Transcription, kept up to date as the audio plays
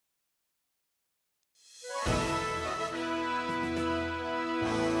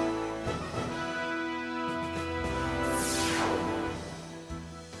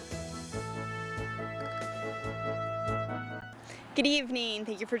Good evening.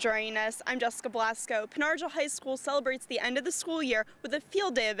 Thank you for joining us. I'm Jessica Blasco. Pen Argyl High School celebrates the end of the school year with a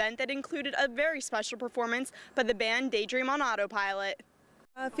field day event that included a very special performance by the band Daydream on Autopilot.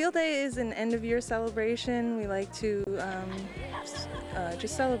 Field Day is an end-of-year celebration. We like to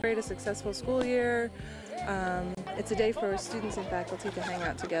just celebrate a successful school year. It's a day for students and faculty to hang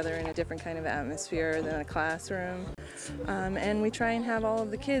out together in a different kind of atmosphere than a classroom. And we try and have all of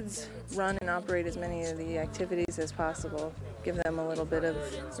the kids run and operate as many of the activities as possible, give them a little bit of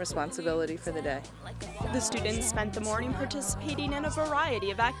responsibility for the day. The students spent the morning participating in a variety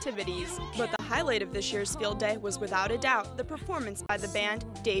of activities, but the highlight of this year's field day was without a doubt the performance by the band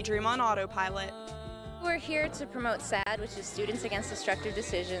Daydream on Autopilot. We're here to promote SAD, which is Students Against Destructive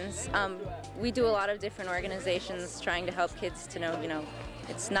Decisions. We do a lot of different organizations trying to help kids to know,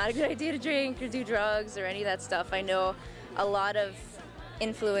 it's not a good idea to drink or do drugs or any of that stuff. I know a lot of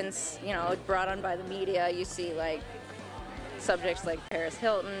influence, brought on by the media. You see like subjects like Paris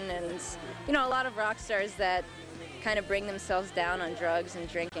Hilton and, a lot of rock stars that kind of bring themselves down on drugs and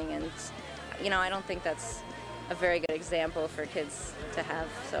drinking, and, I don't think that's a very good example for kids to have.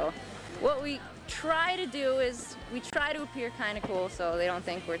 So what we try to do is we try to appear kind of cool so they don't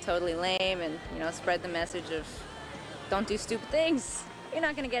think we're totally lame, and, spread the message of don't do stupid things. You're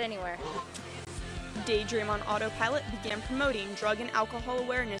not going to get anywhere. Daydream on Autopilot began promoting drug and alcohol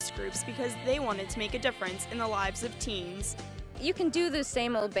awareness groups because they wanted to make a difference in the lives of teens. You can do the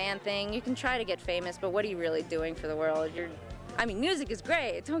same old band thing, you can try to get famous, but what are you really doing for the world? Music is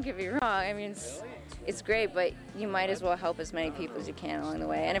great, don't get me wrong. It's great, but you might as well help as many people as you can along the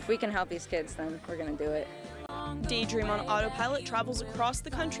way. And if we can help these kids, then we're going to do it. Daydream on Autopilot travels across the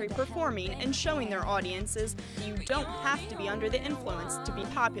country performing and showing their audiences that you don't have to be under the influence to be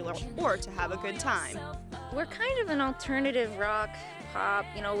popular or to have a good time. We're kind of an alternative rock, pop,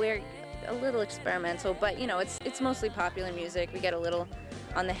 we're a little experimental, but it's mostly popular music. We get a little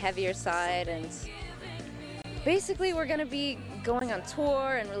on the heavier side, and basically we're going to be going on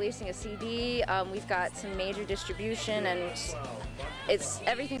tour and releasing a CD. We've got some major distribution, and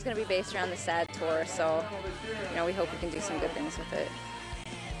everything's going to be based around the SAD tour, so we hope we can do some good things with it.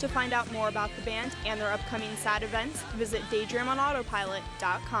 To find out more about the band and their upcoming SAD events, visit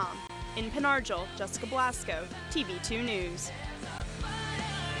daydreamonautopilot.com. In Pen Argyl, Jessica Blasco, TV2 News.